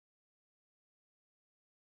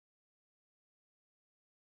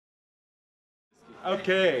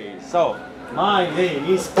Okay, so my name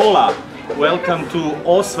is Pola. Welcome to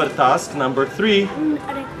Osvrtask number 3,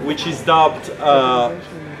 which is dubbed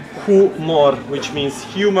humor, which means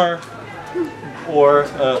humor, or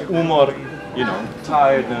humor, you know,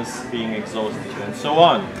 tiredness, being exhausted, and so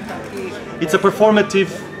on. It's a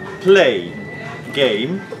performative play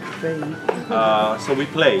game, so we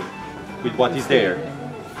play with what is there.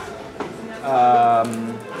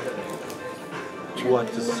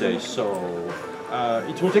 What to say? So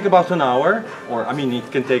it will take about an hour, or I mean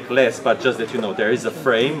it can take less, but just that you know there is a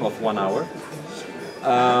frame of 1 hour.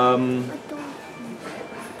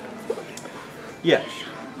 Yeah,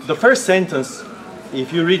 the first sentence,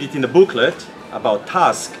 if you read it in the booklet about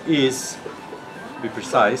task, is, to be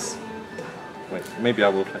precise, wait, maybe I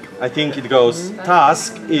will, I think it goes,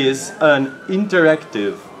 task is an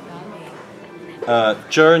interactive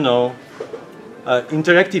journal,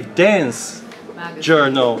 interactive dance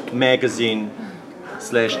journal, magazine,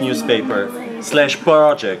 / newspaper, /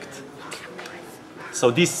 project. So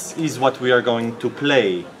this is what we are going to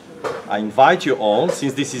play. I invite you all,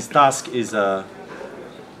 since this is task is a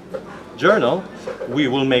journal, we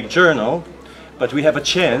will make journal, but we have a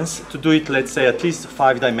chance to do it, let's say, at least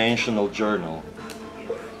 5-dimensional journal.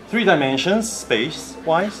 3 dimensions,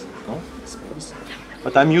 space-wise, no? Space.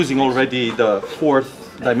 But I'm using already the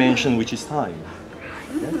 4th dimension, which is time.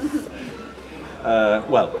 Yeah?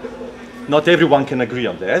 Well, not everyone can agree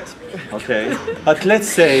on that, okay? But let's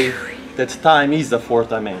say that time is the 4th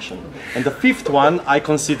dimension. And the 5th one I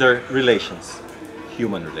consider relations,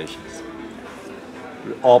 human relations.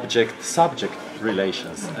 Object-subject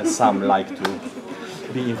relations, as some like to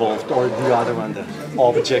be involved, or the other one, the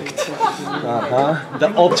object.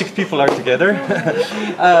 The object people are together.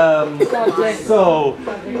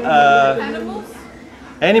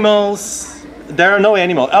 Animals. There are no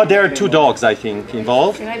animals. Oh, there are 2 dogs, I think,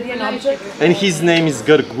 involved. Can I be an object? And his name is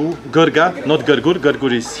Gurga, not Gurgur.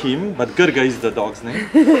 Gurgur is him, but Gurga is the dog's name.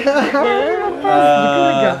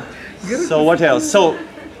 So what else? So,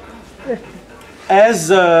 as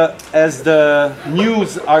the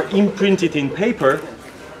news are imprinted in paper,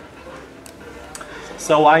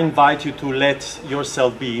 so I invite you to let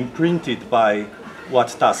yourself be imprinted by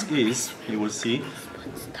what task is, you will see,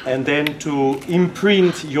 and then to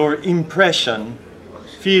imprint your impression,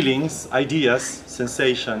 feelings, ideas,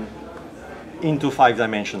 sensation into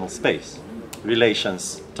 5-dimensional space.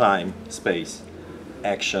 Relations, time, space,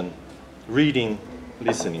 action, reading,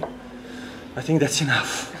 listening. I think that's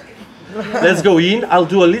enough. Let's go in. I'll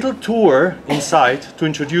do a little tour inside to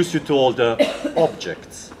introduce you to all the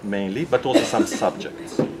objects, mainly, but also some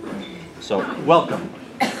subjects. So, welcome.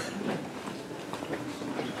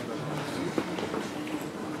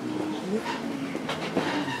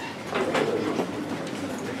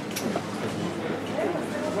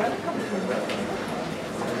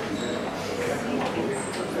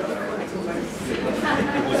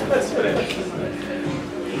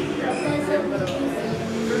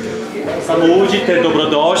 Samo uđite,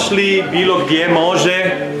 dobrodošli, bilo gdje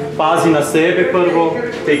može, pazi na sebe prvo,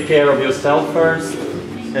 take care of yourself first,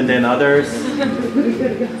 and then others.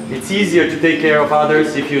 It's easier to take care of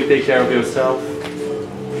others if you take care of yourself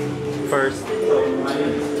first. My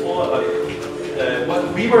name is Pola,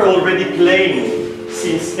 but we were already playing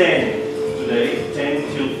since 10 today, 10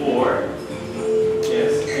 till 4.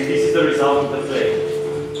 Yes, and this is the result of the play.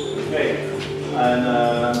 Okay, and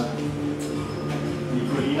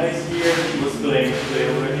Nicolina is here, she was playing today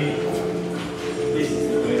already. This is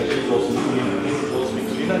Nicolina, this is also Nicolina, this is also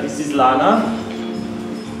Nicolina, this is Lana.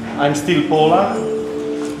 I'm still Pola.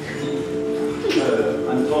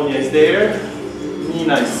 Antonia is there.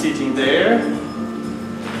 Nina is sitting there.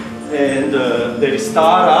 And there is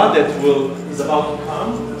Tala that is about to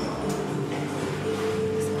come.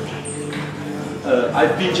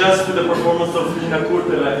 I've been just to the performance of Nina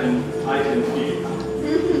Kurtela and I can feel it.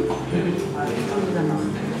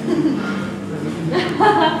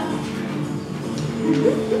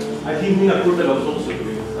 I think Nina Kurtela was also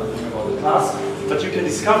doing something about the task, but you can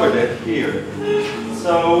discover that here.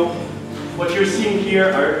 So, what you're seeing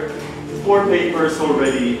here are 4 papers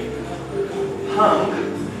already hung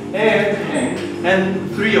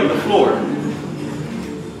and 3 on the floor.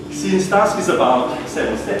 Since task is about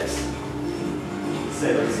 7 steps.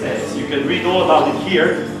 7 steps. You can read all about it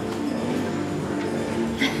here.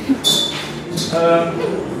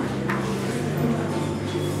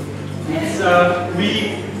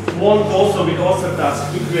 We want also with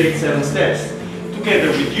Osvrtask to create 7 steps together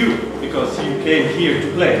with you, because you came here to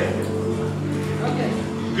play. Okay.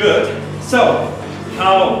 Good. So,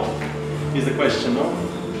 how is the question, no?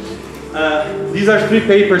 These are 3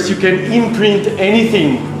 papers. You can imprint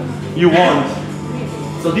anything you want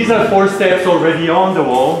So these are 4 steps already on the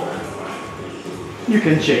wall. You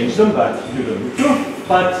can change them, but you don't need to.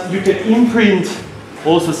 But you can imprint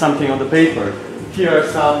also something on the paper. Here are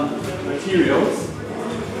some materials.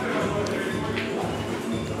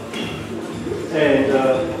 And,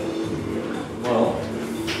 well,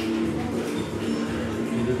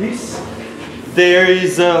 this. There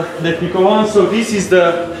is, let me go on. So this is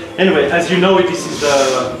the, anyway, as you know, this is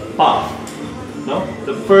the path. No?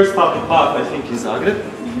 The first public path, I think, in Zagreb.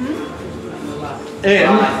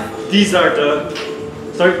 And these are the,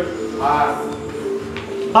 sorry? Path.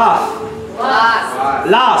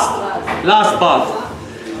 Last path.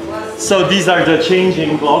 So these are the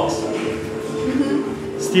changing blocks.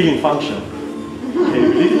 Still in function.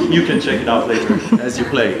 You can check it out later as you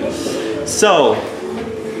play. So,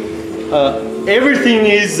 everything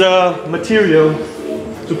is material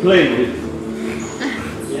to play with.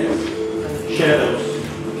 Yes. Shadows,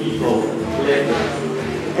 people, letters.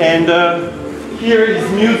 And here is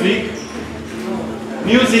music.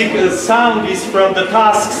 Music sound is from the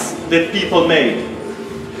tasks that people made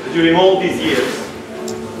during all these years.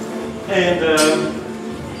 And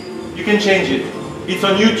you can change it. It's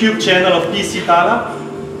on YouTube channel of PC Tala,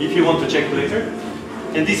 if you want to check later.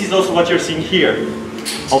 And this is also what you're seeing here.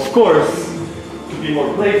 Of course, to be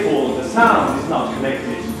more playful, the sound is not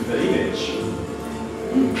connected to the image.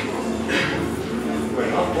 We're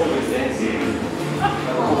not always dancing,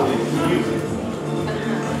 but always music.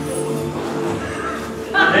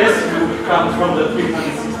 This comes from the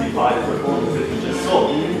 365 performance that you just saw,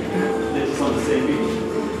 that is on the same video.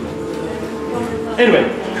 Anyway,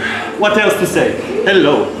 what else to say?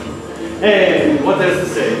 Hello. And what else to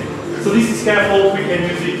say? So this is scaffold, we can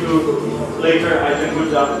use it to, later I can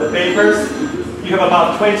put up the papers. You have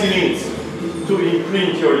about 20 minutes to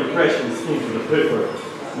imprint your impressions into the paper.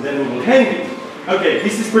 And then we will hang it. Okay,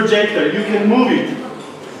 this is projector, you can move it.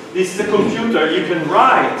 This is a computer, you can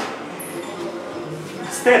write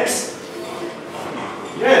steps.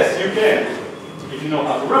 Yes, you can, if you know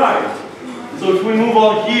how to write. So if we move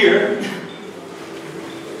on here,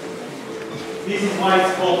 this is why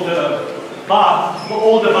it's called the bath.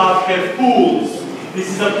 All the baths have pools. This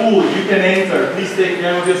is a pool, you can enter. Please take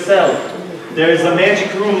care of yourself. There is a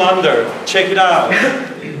magic room under. Check it out.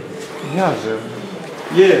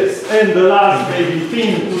 Yes, and the last maybe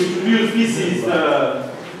thing to introduce, this is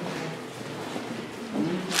the,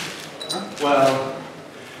 well,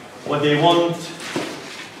 what they want,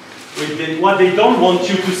 what they don't want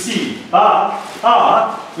you to see. But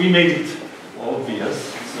we made it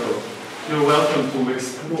obvious, so you're welcome to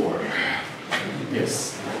explore.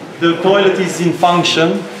 Yes. The toilet is in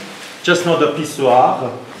function, just not a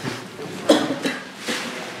pissoir.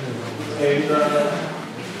 And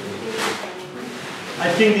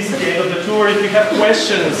I think this is the end of the tour. If you have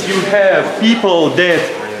questions, you have people that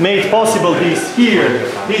made possible this here.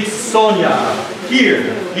 It's Sonia here.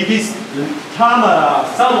 It is Tamara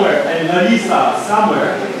somewhere and Larissa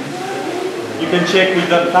somewhere. You can check with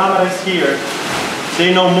them. Tamara is here.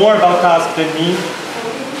 They know more about tasks than me.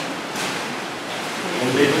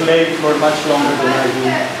 And they play for much longer than I do.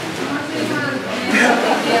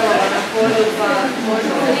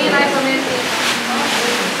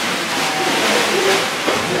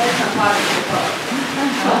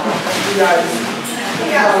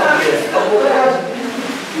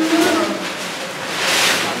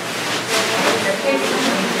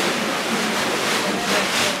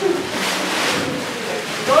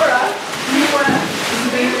 Dora, you want to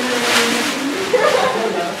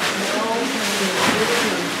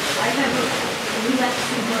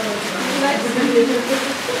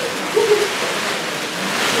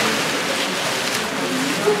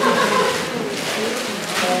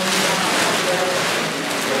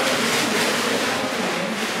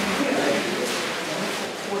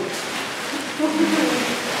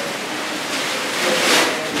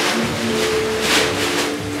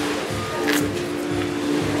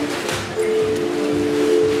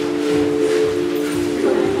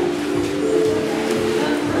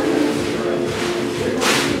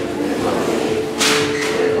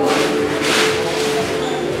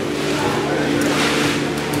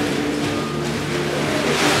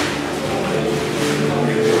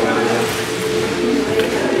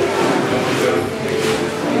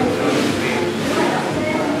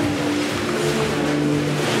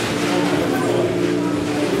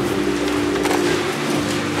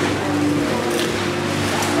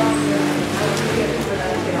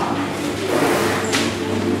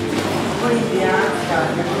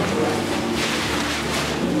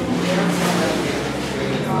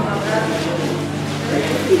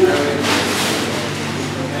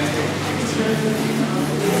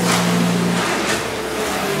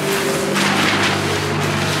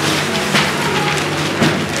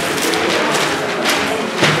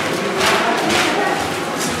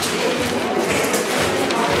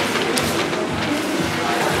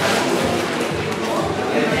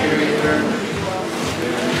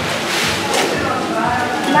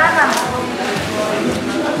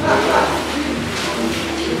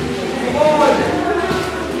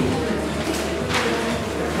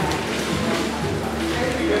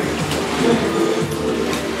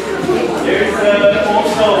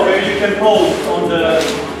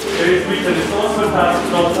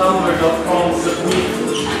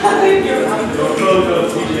Your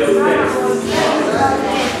photos, videos, text.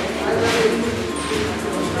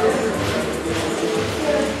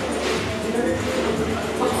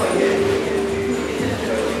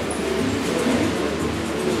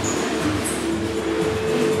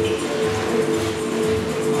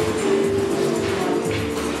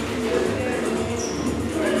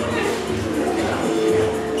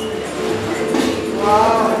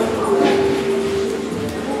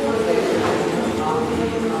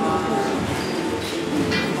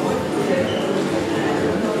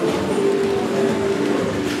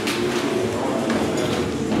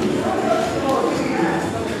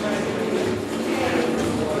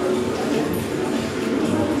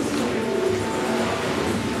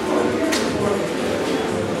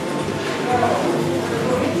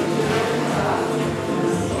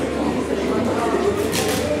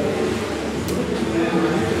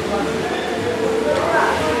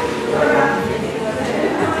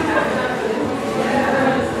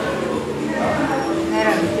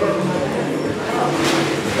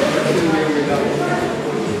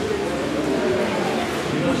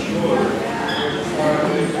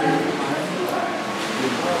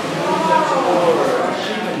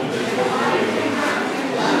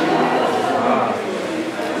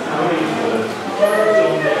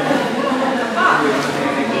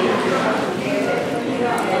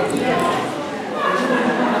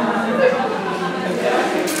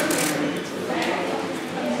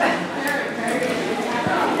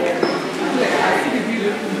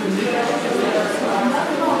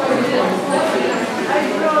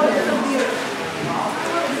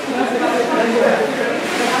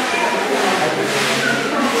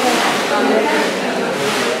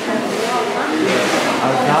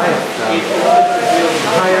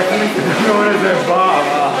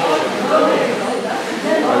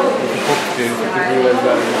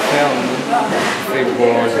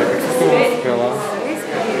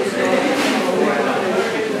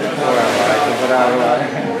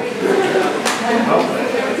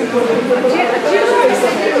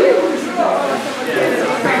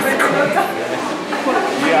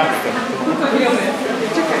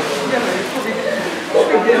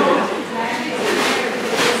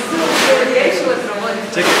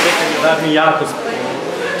 Čekaj, da mi jako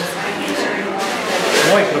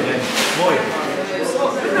moj problem, tvoj.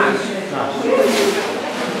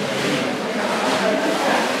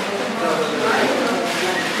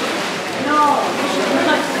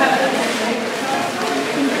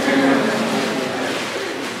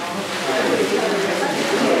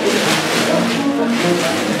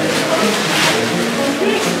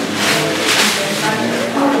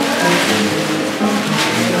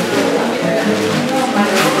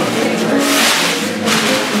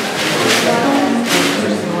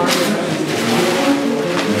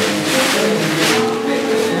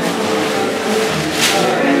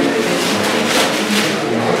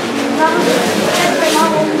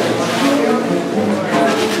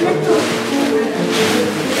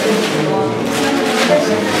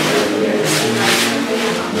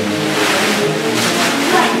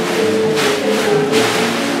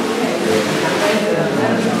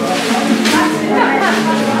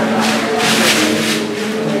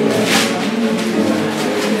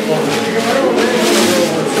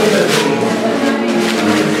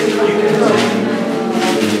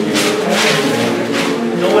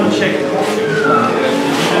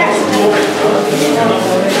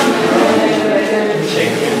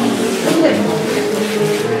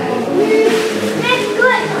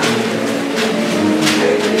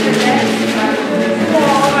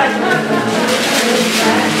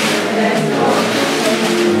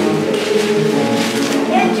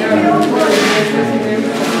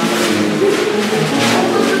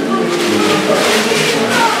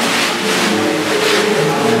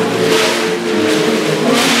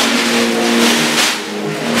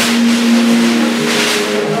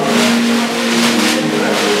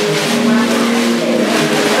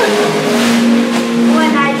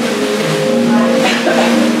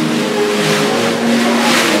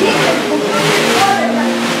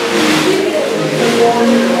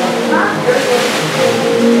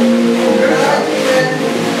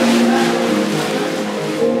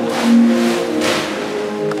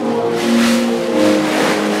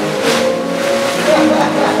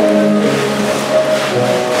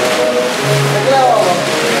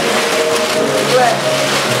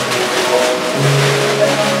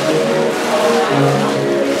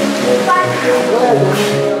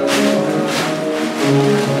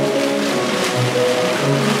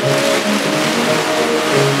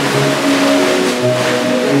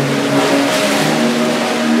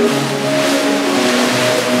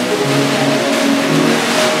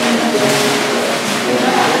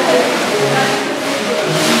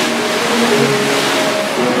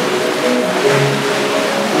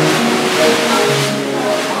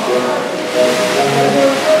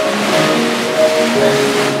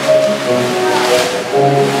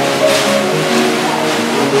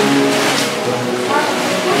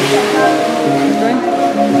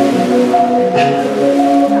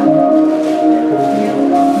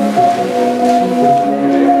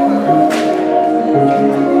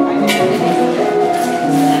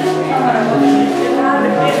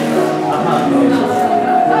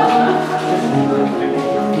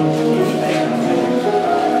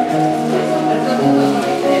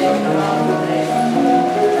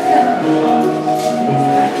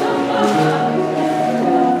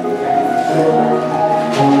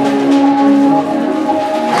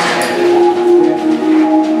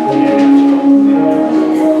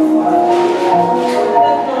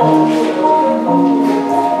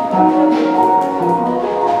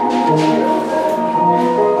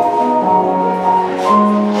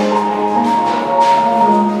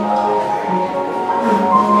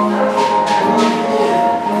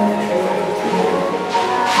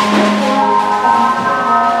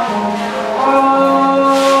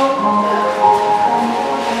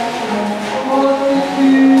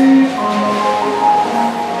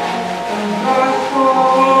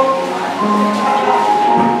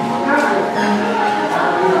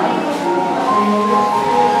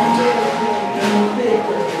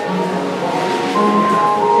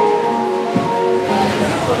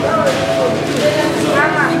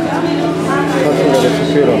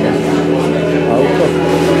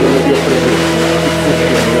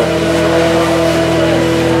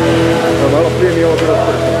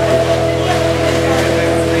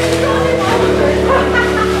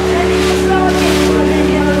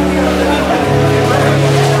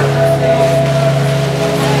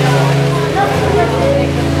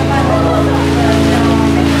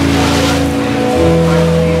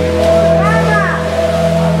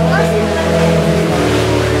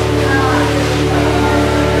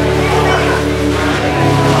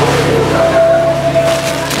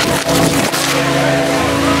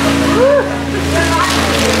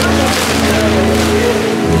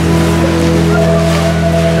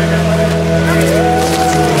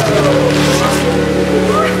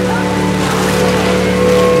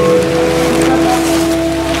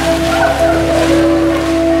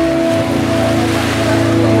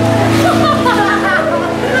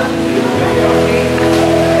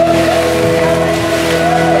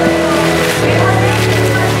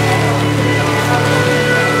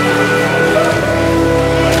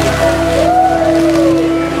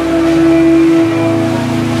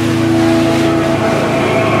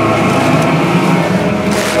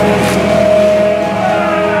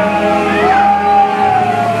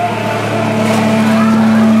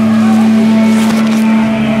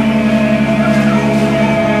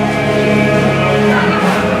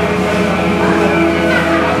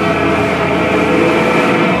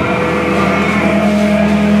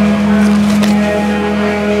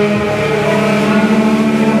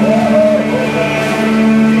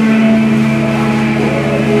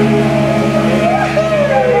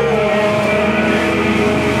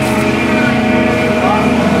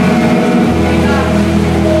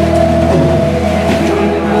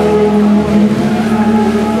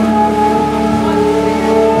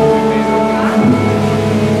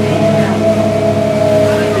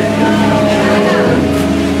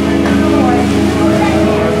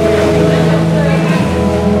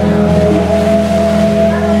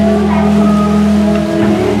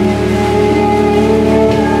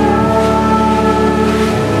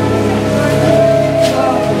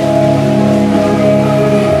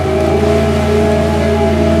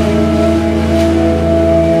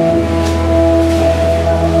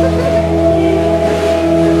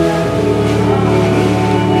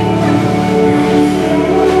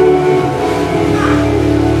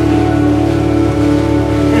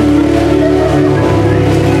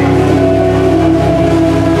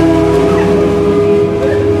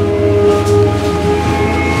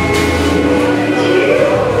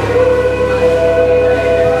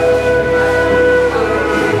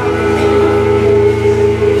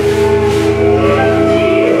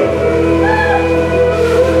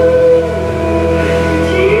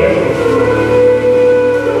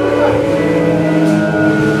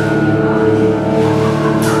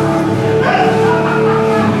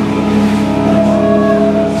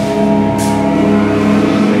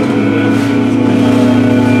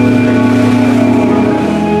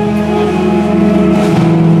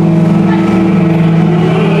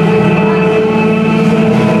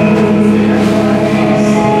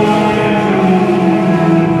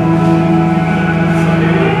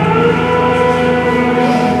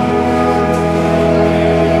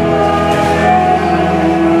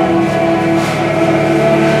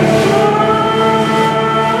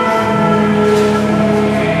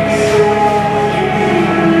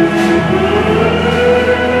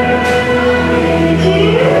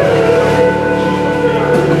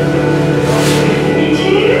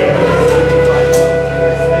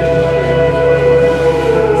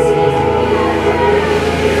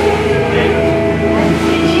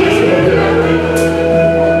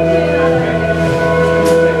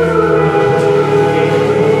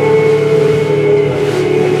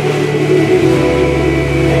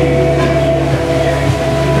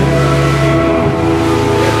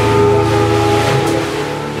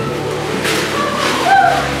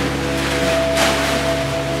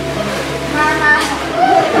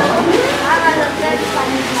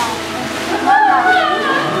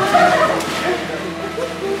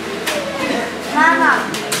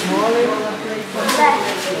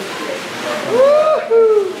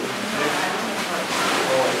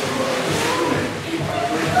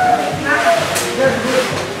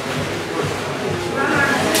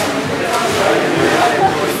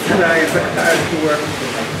 It's hard to work.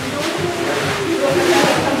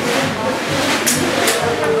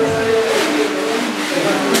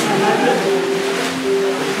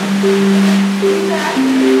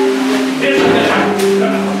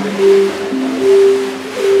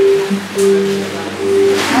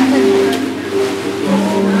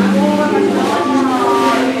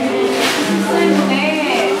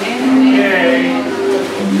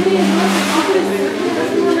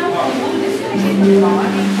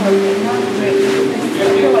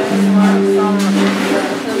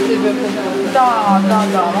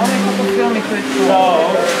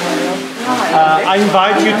 I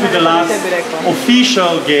invite you to the last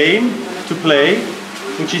official game to play,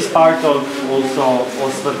 which is part of also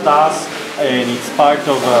Osvrtask, and it's part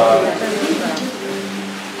of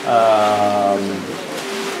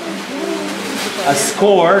a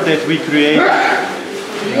score that we create.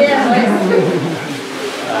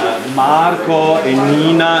 Marco and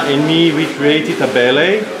Nina and me, we created a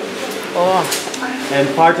ballet. And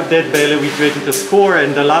part of that ballet we created a score,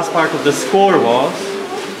 and the last part of the score was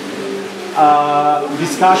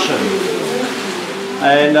discussion.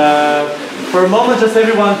 And for a moment, just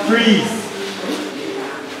everyone freeze.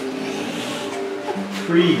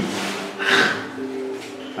 Freeze.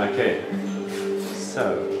 Okay.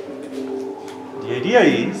 So the idea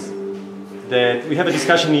is that we have a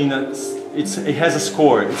discussion in it has a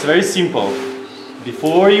score. It's very simple.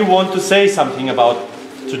 Before you want to say something about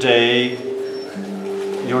today,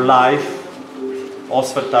 your life,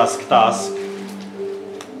 Osvrtask task,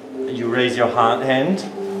 you raise your hand,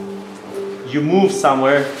 you move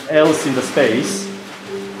somewhere else in the space,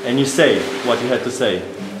 and you say what you had to say.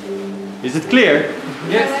 Is it clear?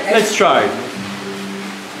 Yes. Let's try.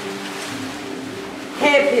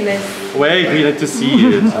 Happiness. Wait, we need to see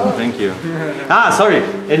it. Thank you. Ah, sorry.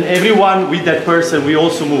 And everyone with that person, we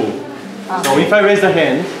also move. So if I raise the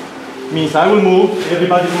hand, means I will move,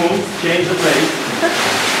 everybody moves, change the place.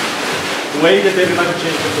 Wait that everybody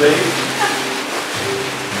change the place.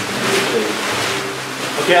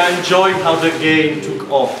 Okay, I enjoyed how the game took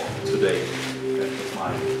off today. That's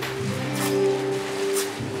mine.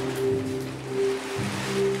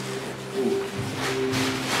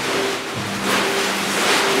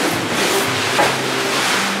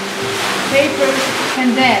 Paper can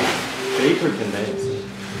dance. Paper can dance.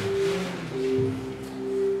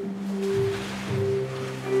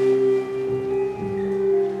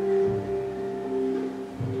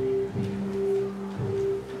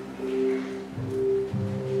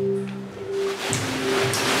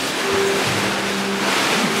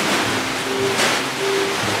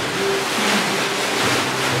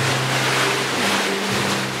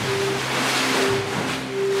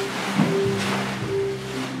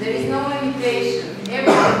 There is no limitation.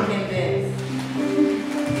 Everyone can dance.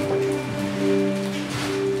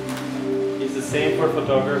 It's the same for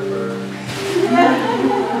photographers.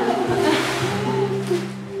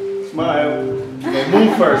 Smile. No,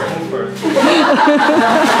 move first, move first.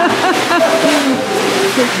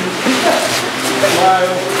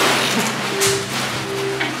 Smile.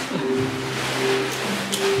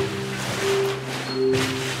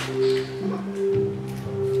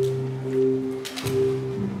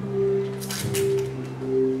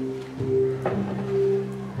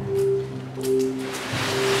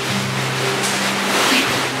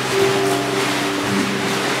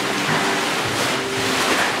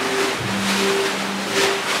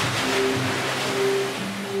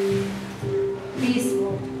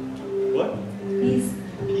 Peaceful. What? Peace.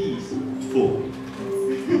 Peaceful.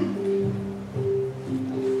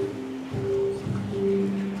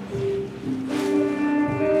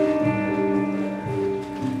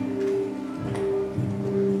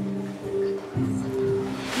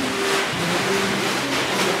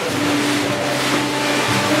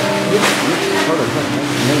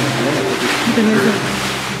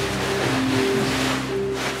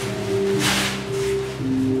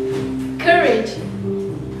 Courage.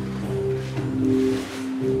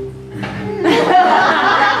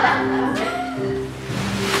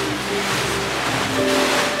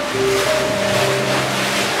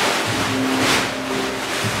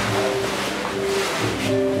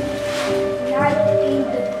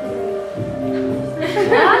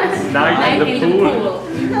 Night in the pool.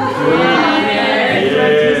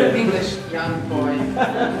 Yeah. English, young boy.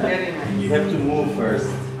 Very nice. You have to move first.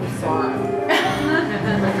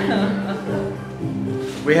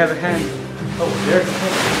 We have a hand. Oh, there's a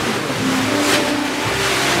hand.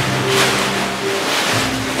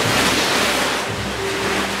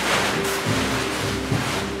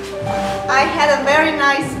 I had a very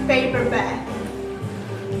nice paper bag.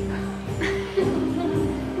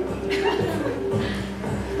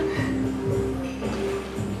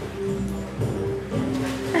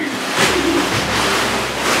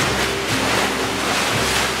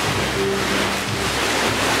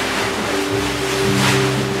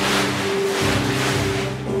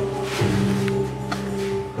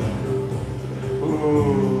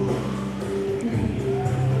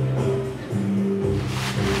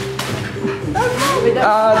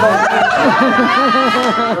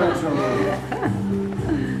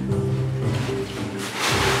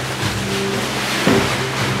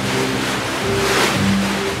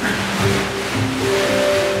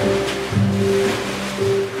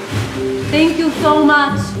 Thank you so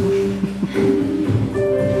much.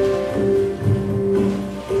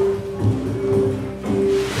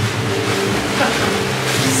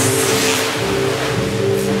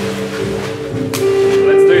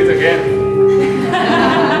 Let's do it again.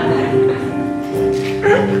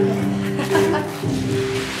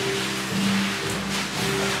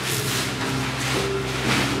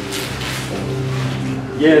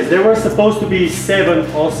 Yes, there were supposed to be 7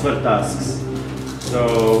 Osvrtasks,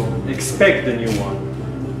 so expect a new one.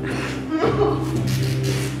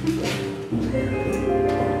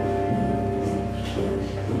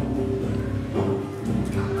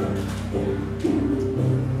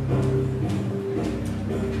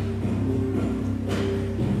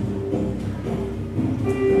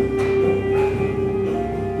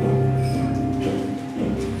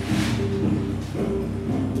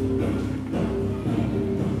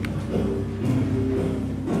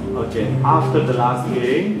 Okay, after the last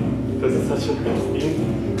game, because it's such a good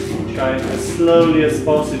thing, try as slowly as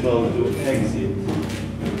possible to exit.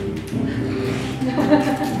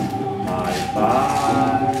 Bye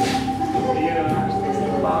bye.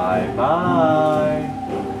 Bye bye.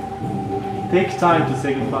 Take time to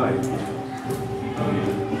say goodbye.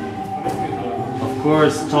 Of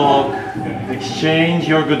course, talk, exchange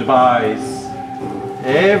your goodbyes.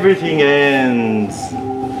 Everything ends.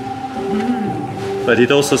 But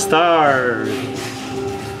it also starts.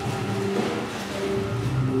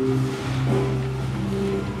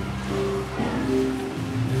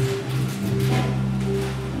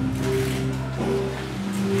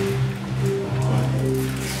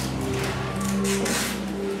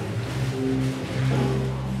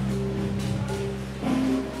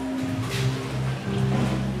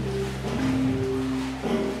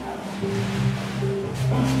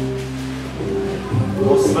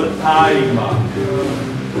 Osvrtajma.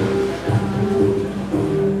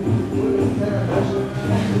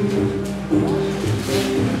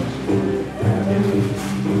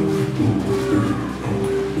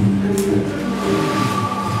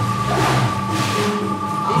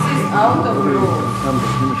 This is out of rule.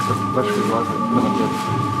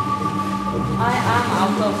 I'm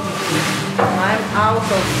out of I'm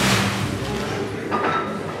out of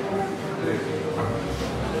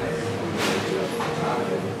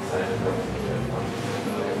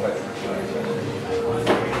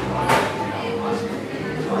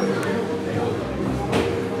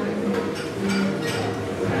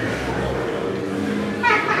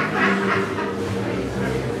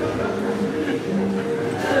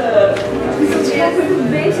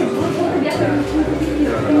Bezig, bijna.